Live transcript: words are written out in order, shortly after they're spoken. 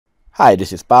Hi,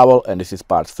 this is Pavel, and this is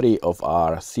part 3 of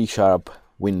our C#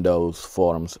 Windows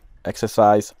Forms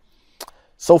exercise.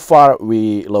 So far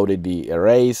we loaded the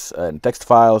arrays and text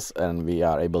files, and we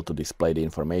are able to display the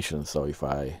information. So if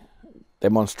I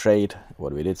demonstrate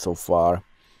what we did so far,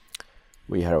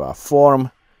 we have a form.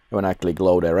 When I click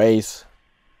load arrays,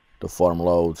 the form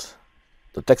loads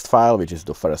the text file, which is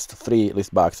the first 3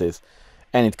 list boxes,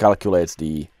 and it calculates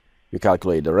we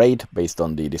calculate the rate based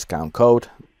on the discount code.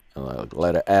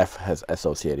 Letter F has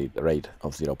associated rate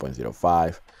of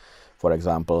 0.05, for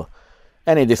example,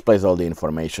 and it displays all the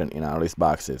information in our list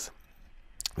boxes.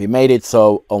 We made it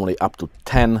so only up to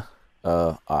 10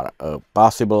 are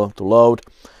possible to load.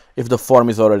 If the form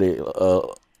is already,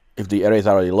 if the array is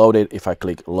already loaded, if I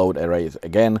click load arrays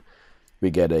again,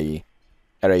 we get a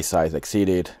array size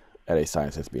exceeded, array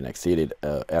size has been exceeded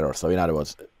error. So in other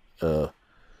words,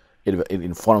 it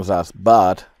informs us,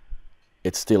 but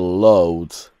it still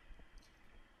loads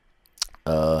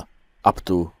up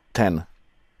to 10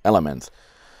 elements.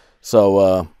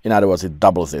 So in other words, it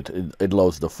doubles it. It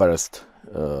loads the first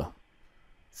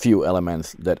few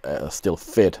elements that still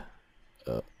fit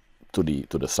to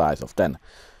the size of 10.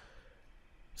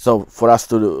 So for us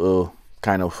to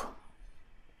kind of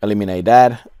eliminate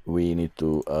that, we need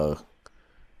to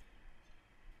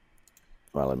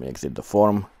well, let me exit the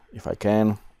form if I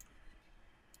can.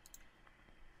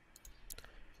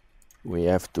 We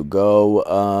have to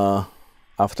go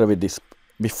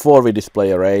before we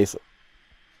display arrays,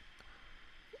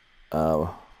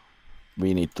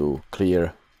 we need to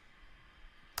clear,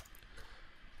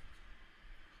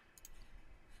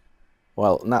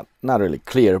 well, not really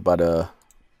clear, but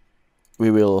we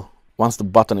will, once the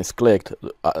button is clicked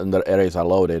and the arrays are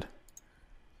loaded,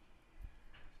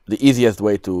 the easiest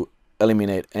way to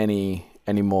eliminate any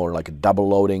more like double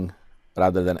loading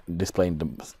rather than displaying the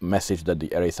message that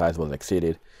the array size was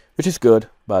exceeded, which is good,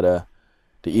 but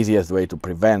the easiest way to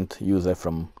prevent user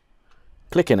from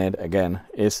clicking it again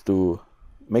is to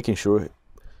making sure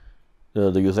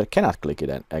the user cannot click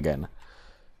it again.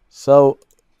 So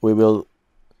we will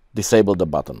disable the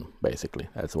button, basically.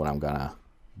 That's what I'm gonna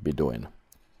be doing.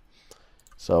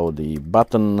 So the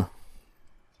button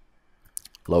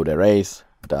load arrays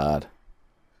dot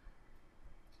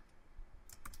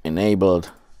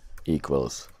enabled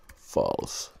equals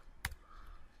false.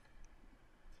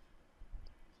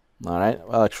 Alright,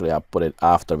 well, actually I'll put it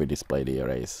after we display the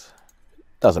arrays.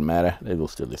 Doesn't matter, it will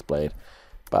still display it,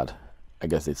 but I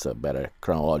guess it's a better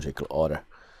chronological order.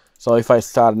 So if I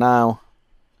start now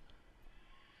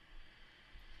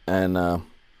and I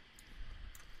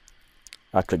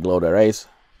click load arrays,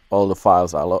 all the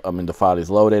files are the file is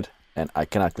loaded, and I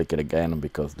cannot click it again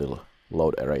because the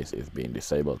load arrays is being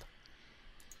disabled.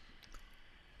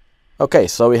 Okay,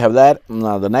 so we have that.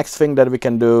 Now the next thing that we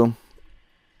can do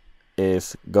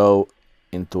is go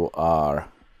into our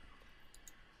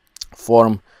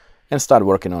form and start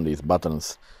working on these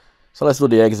buttons. So let's do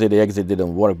the exit. The exit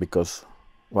didn't work because,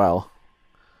 well,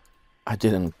 I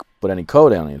didn't put any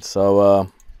code on it. So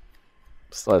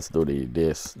let's do the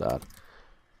this dot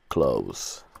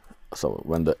close. So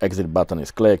when the exit button is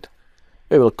clicked,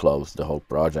 we will close the whole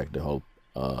project, the whole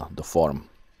the form.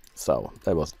 So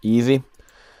that was easy.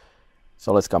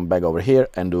 So let's come back over here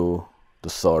and do the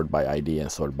sort by ID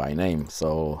and sort by name.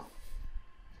 So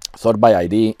sort by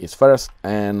ID is first,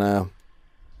 and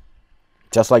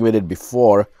just like we did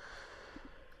before,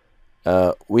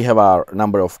 we have our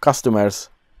number of customers.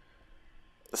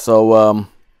 So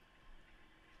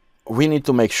we need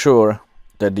to make sure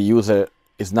that the user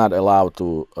is not allowed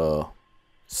to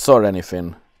sort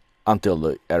anything until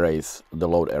the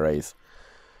load arrays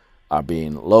are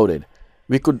being loaded.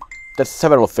 There's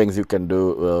several things you can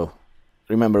do.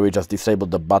 Remember, we just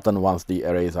disabled the button once the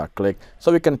arrays are clicked,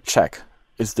 so we can check,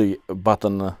 is the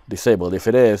button disabled? If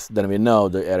it is, then we know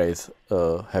the arrays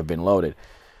have been loaded.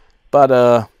 But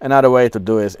another way to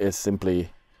do is simply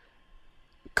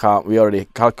we already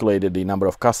calculated the number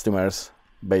of customers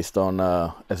based on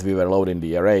as we were loading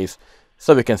the arrays,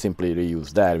 so we can simply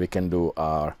reuse that. We can do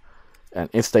an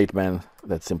if statement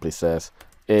that simply says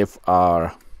if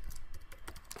our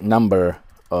number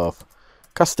of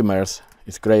customers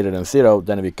is greater than 0,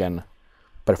 then we can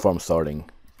perform sorting.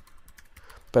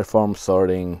 Perform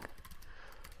sorting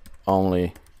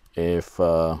only if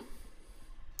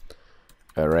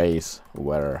arrays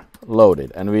were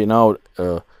loaded. And we know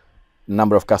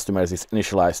number of customers is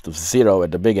initialized to 0 at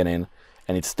the beginning,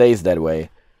 and it stays that way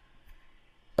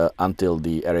until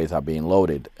the arrays are being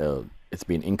loaded. It's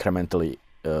been incrementally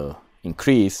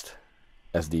increased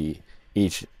as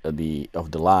each of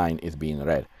the line is being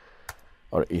read,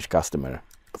 or each customer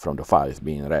from the file is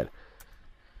being read.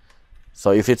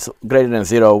 So if it's greater than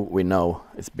 0, we know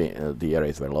the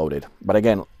arrays were loaded. But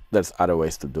again, there's other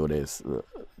ways to do this.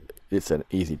 It's an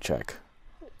easy check.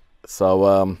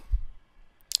 So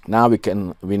now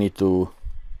we need to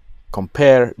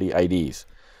compare the IDs.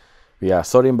 We are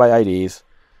sorting by IDs,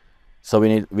 so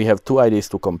we have two IDs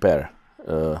to compare.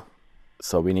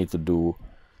 So we need to do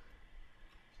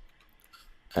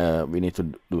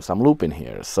some loop in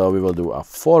here. So we will do a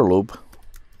for loop,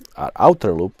 our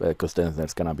outer loop, because then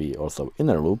there's gonna be also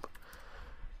inner loop.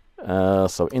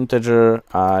 So integer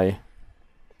I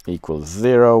equals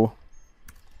 0.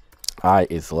 I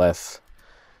is less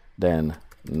than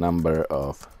number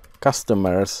of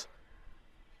customers,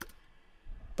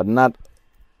 but not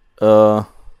all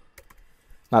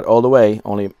the way,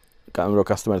 only number of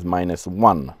customers minus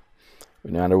 1.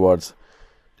 In other words,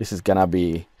 this is gonna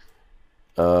be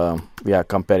we are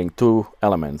comparing two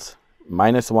elements,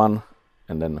 -1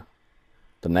 and then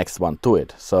the next one to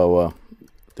it. So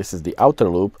this is the outer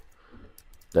loop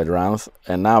that runs,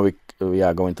 and now we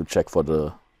are going to check for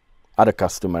the other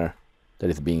customer that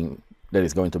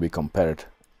is going to be compared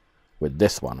with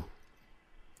this one.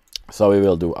 So we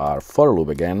will do our for loop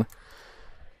again.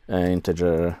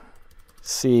 Integer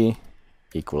c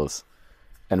equals,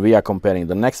 and we are comparing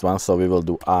the next one, so we will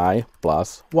do I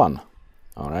plus 1.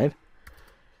 All right.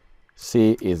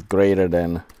 C is greater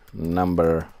than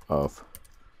number of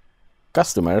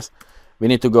customers. We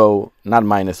need to go not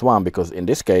 -1, because in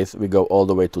this case we go all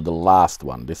the way to the last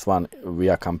one. This one we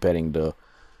are comparing the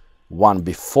one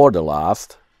before the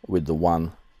last with the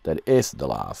one that is the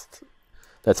last.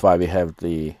 That's why we have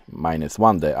the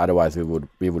 -1 there. Otherwise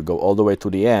we would go all the way to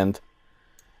the end,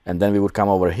 and then we would come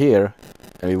over here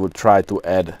and we would try to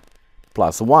add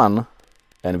 +1,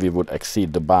 and we would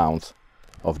exceed the bounds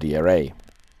of the array.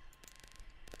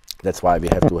 That's why we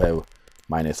have to have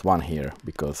 -1 here,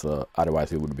 because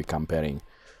otherwise we would be comparing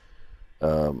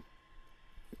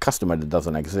customer that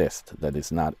doesn't exist, that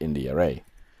is not in the array.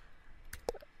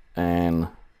 And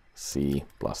C++.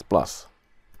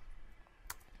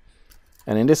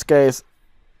 And in this case,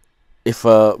 if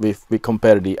we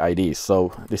compare the IDs,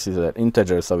 so this is an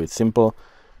integer, so it's simple.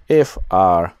 If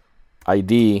our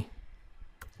ID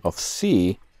of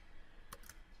C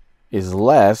is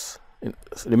less,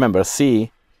 remember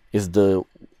C is the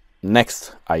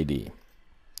next ID.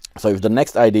 So if the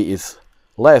next ID is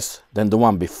less than the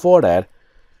one before that,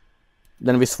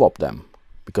 then we swap them,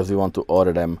 because we want to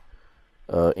order them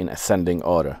in ascending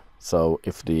order. So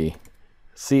if the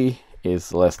C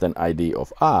is less than ID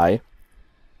of I,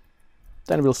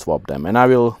 then we'll swap them. And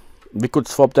we could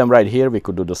swap them right here. We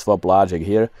could do the swap logic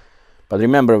here. But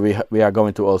remember, we are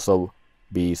going to also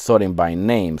be sorting by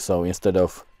name. So instead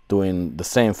of doing the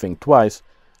same thing twice,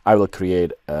 I will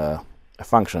create a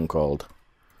function called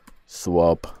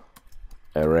swap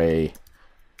array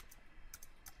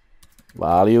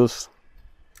values,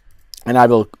 and I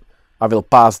will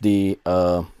pass the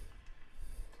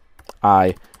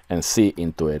I and C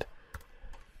into it,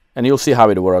 and you'll see how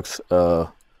it works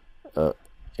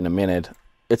in a minute.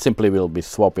 It simply will be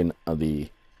swapping the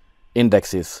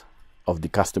indexes of the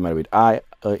customer with I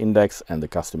index and the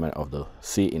customer of the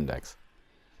C index.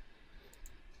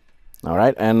 All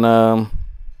right, and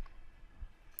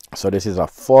so this is a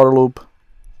for loop,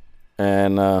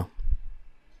 and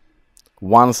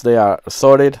once they are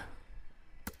sorted,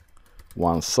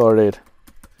 once sorted,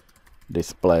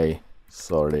 display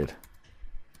sorted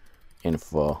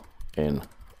info in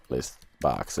list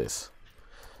boxes.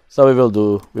 So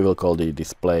we will call the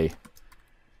display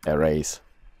arrays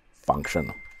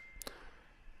function.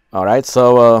 All right,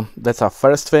 so that's our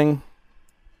first thing.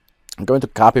 I'm going to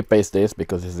copy paste this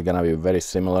because this is going to be very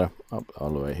similar all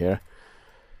the way here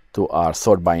to our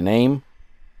sort by name.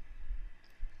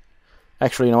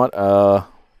 Actually, you know what?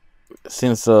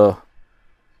 Since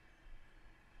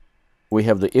we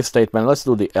have the if statement, let's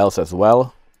do the else as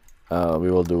well.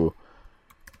 We will do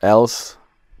else,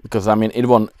 because I mean it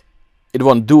won't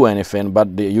do anything,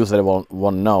 but the user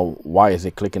won't know why is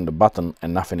he clicking the button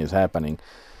and nothing is happening.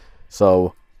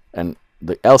 So, and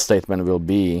the else statement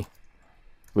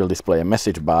will display a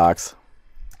message box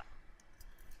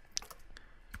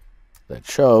that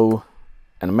show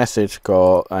and message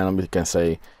call, and we can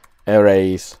say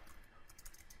arrays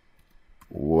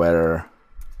were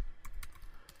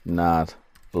not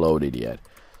loaded yet.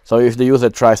 So if the user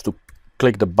tries to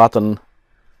click the button,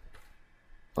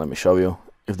 let me show you.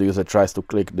 If the user tries to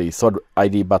click the sort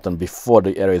ID button before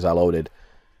the arrays are loaded,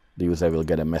 the user will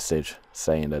get a message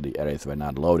saying that the arrays were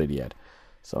not loaded yet.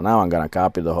 So now I'm gonna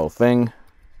copy the whole thing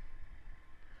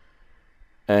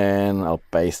and I'll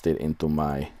paste it into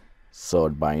my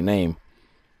sort by name.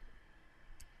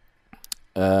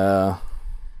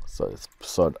 So it's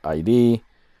sort ID,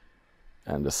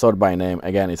 and the sort by name,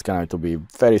 again, it's going to be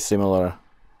very similar,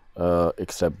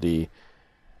 except we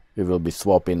will be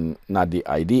swapping not the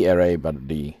ID array but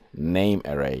the name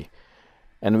array.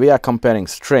 And we are comparing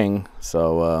string,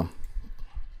 so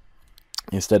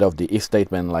instead of the if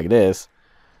statement like this,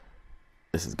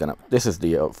 this is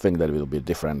the thing that will be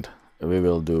different. We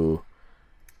will do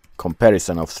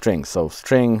comparison of strings. So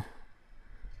string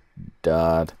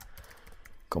dot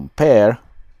compare,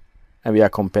 and we are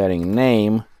comparing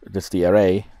name, that's the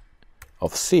array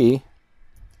of C,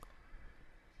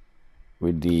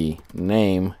 with the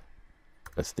name,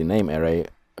 that's the name array,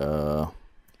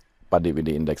 but with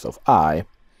the index of I.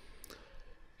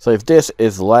 So if this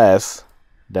is less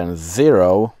than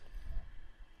 0,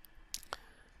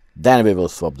 then we will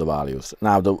swap the values.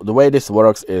 Now the way this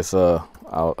works is,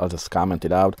 I'll just comment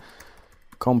it out,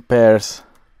 compares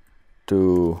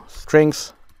to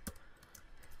strings.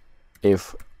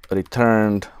 If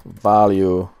returned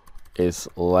value is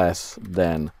less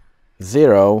than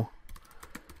 0,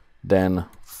 then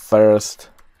first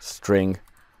string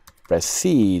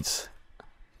precedes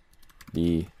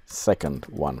the second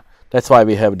one. That's why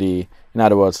we have the, in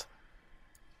other words,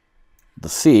 the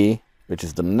C, which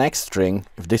is the next string.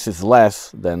 If this is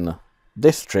less than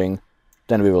this string,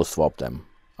 then we will swap them.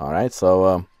 All right,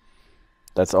 so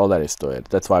that's all there is to it.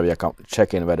 That's why we are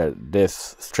checking whether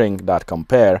this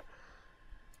string.compare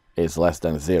is less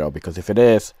than 0, because if it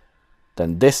is,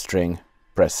 then this string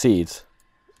precedes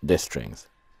this strings.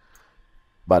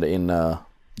 But in the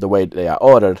way they are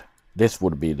ordered, this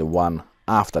would be the one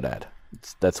after that.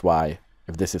 That's why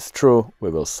if this is true, we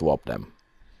will swap them.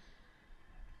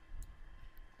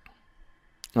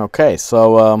 Okay,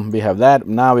 so we have that.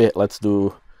 Now we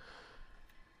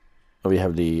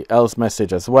have the else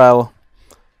message as well,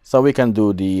 so we can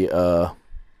do the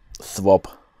swap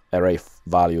array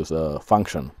values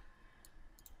function.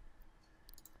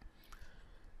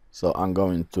 So I'm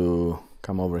going to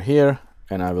come over here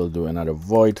and I will do another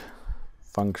void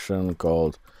function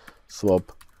called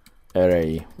swap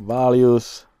array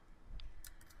values.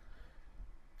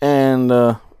 And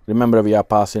remember, we are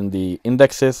passing the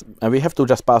indexes, and we have to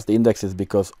just pass the indexes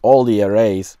because all the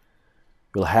arrays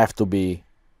will have to be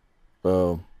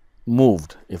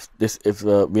moved. If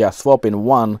we are swapping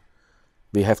one,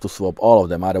 we have to swap all of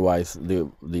them, otherwise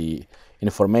the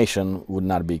information would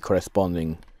not be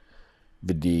corresponding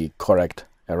with the correct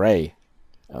array.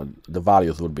 The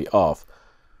values would be off.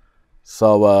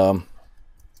 So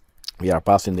we are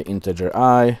passing the integer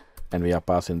I, and we are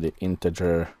passing the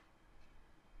integer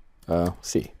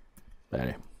C.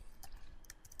 There.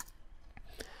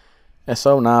 And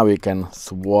so now we can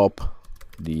swap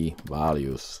the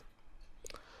values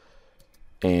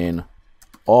in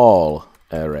all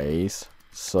arrays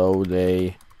so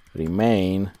they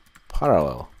remain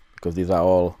parallel, because these are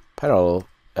all parallel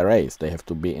arrays. They have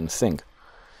to be in sync.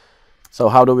 So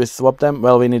how do we swap them?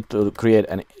 Well, we need to create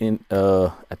a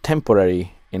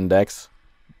temporary index.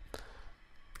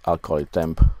 I'll call it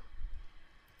temp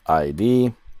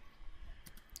ID,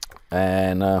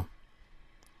 and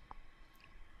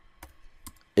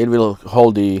it will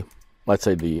hold the, let's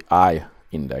say, the I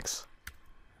index.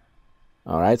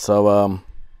 All right, so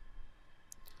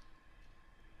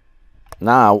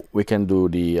now we can do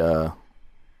the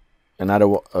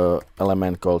another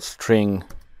element called string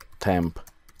temp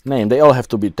name. They all have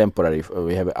to be temporary.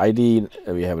 We have ID,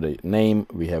 we have the name,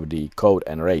 we have the code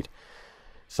and rate.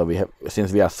 So we have,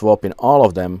 since we are swapping all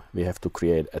of them, we have to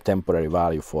create a temporary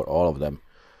value for all of them.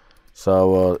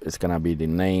 So it's gonna be the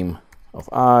name of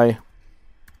I,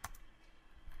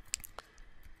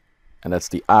 and that's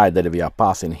the I that we are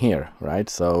passing here, right?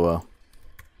 So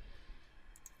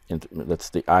that's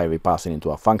the I we passing into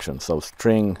a function. So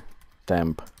string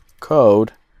temp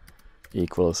code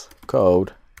equals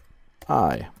code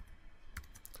I,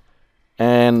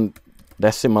 and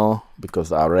decimal,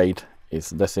 because our rate is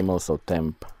decimal, so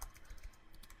temp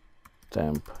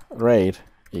rate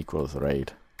equals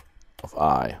rate of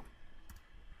I.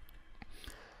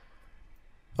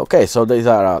 Okay, so these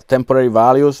are our temporary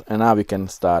values, and now we can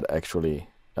start actually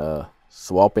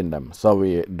swapping them. So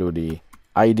we do the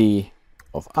ID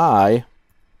of I.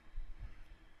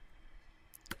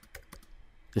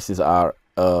 This is our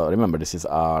remember, this is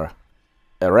our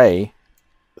array,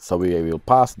 so we will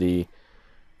pass the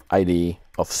ID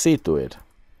of C to it.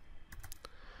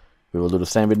 We will do the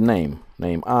same with name.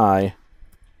 Name I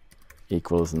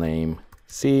equals name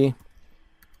C.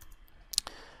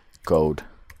 Code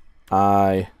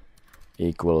I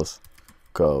equals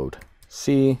code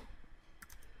C.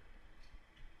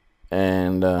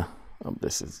 And oh,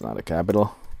 this is not a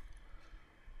capital.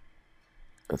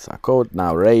 That's our code.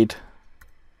 Now rate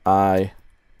I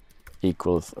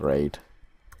equals rate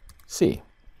C.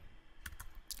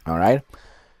 All right,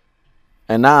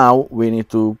 and now we need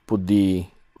to put the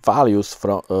values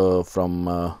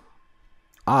from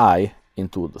I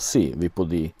into the C. We put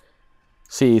the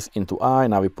C's into I,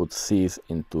 now we put C's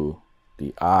into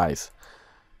the I's.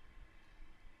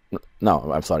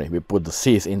 No, I'm sorry, we put the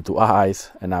C's into I's,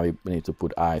 and now we need to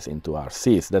put I's into our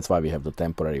C's. That's why we have the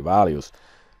temporary values,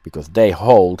 because they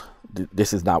hold.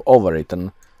 This is now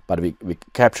overwritten, but we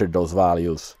captured those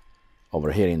values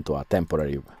over here into our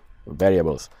temporary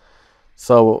variables.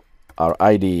 So our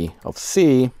ID of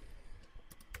C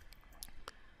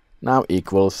now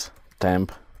equals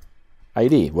temp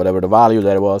ID. Whatever the value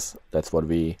there was, that's what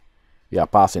we are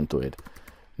passing to it.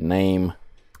 Name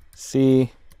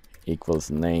C equals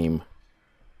name,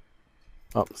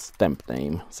 temp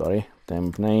name, sorry,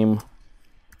 temp name.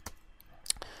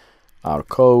 Our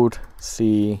code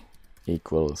C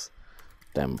equals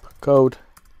temp code,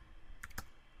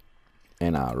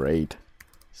 and our rate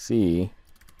C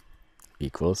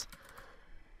equals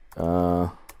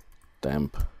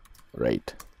temp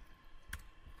rate.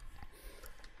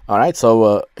 All right,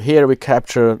 so here we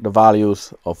capture the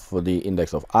values of the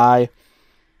index of I,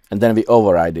 and then we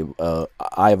override the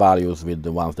I values with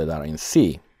the ones that are in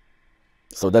C.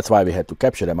 So that's why we had to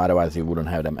capture them, otherwise you wouldn't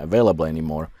have them available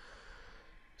anymore.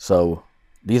 So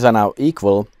these are now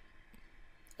equal,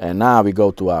 and now we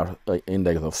go to our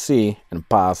index of C and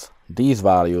pass these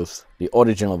values, the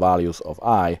original values of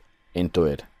I, into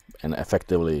it, and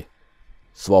effectively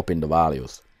swap in the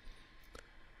values.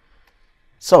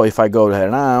 So if I go there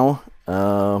now,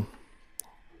 oh,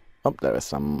 there are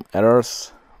some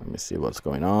errors. Let me see what's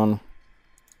going on.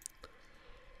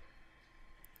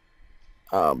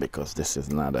 Because this is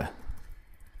not a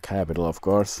capital, of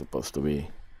course, supposed to be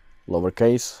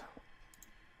lowercase.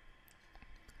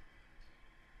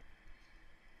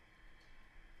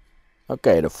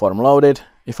 Okay, the form loaded.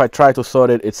 If I try to sort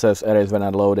it, it says arrays were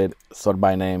not loaded, sort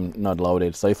by name not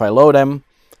loaded. So if I load them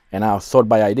and now sort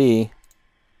by ID,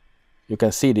 you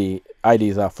can see the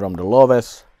IDs are from the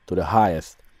lowest to the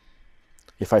highest.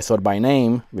 If I sort by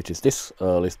name, which is this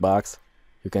list box,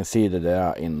 you can see that they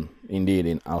are indeed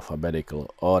in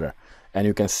alphabetical order. And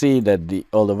you can see that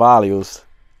all the values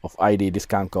of ID,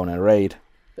 discount code, and rate,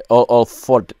 all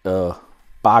four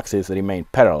boxes remain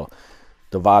parallel.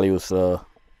 The values,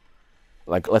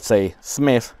 like let's say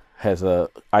Smith has a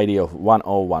ID of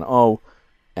 1010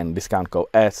 and discount code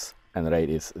S, and rate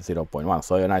is 0.1.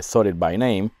 So when I sort it by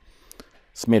name,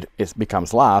 Smith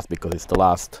becomes last because it's the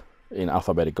last in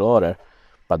alphabetical order,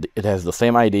 but it has the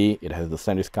same ID, it has the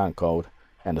same discount code,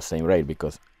 and the same rate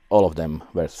because all of them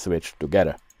were switched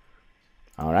together.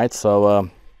 All right, so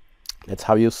that's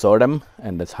how you sort them,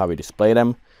 and that's how we display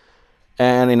them.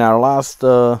 And in our last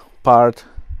part,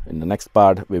 in the next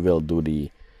part, we will do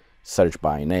the search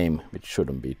by name, which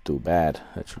shouldn't be too bad.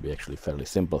 That should be actually fairly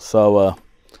simple. So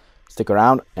stick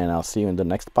around, and I'll see you in the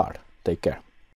next part. Take care.